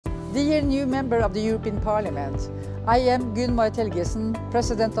Dear new member of the European Parliament, I am Gunn Helgesen,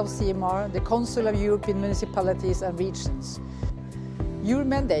 President of CEMR, the Council of European Municipalities and Regions. Your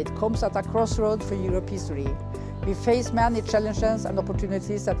mandate comes at a crossroad for Europe history. We face many challenges and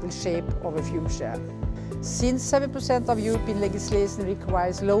opportunities that will shape our future. Since 7% of European legislation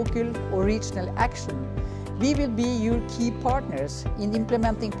requires local or regional action, we will be your key partners in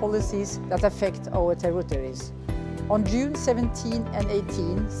implementing policies that affect our territories. On June 17 and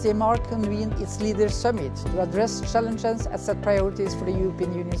 18, CEMR convened its Leaders' Summit to address challenges and set priorities for the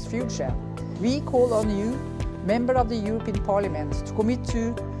European Union's future. We call on you, Member of the European Parliament, to commit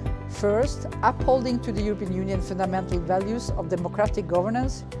to, first, upholding to the European Union fundamental values of democratic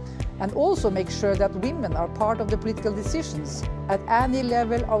governance, and also make sure that women are part of the political decisions at any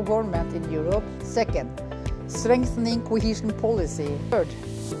level of government in Europe. Second, strengthening cohesion policy. Third,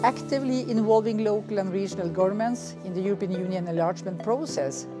 actively involving local and regional governments in the European Union enlargement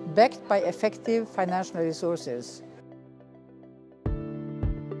process, backed by effective financial resources.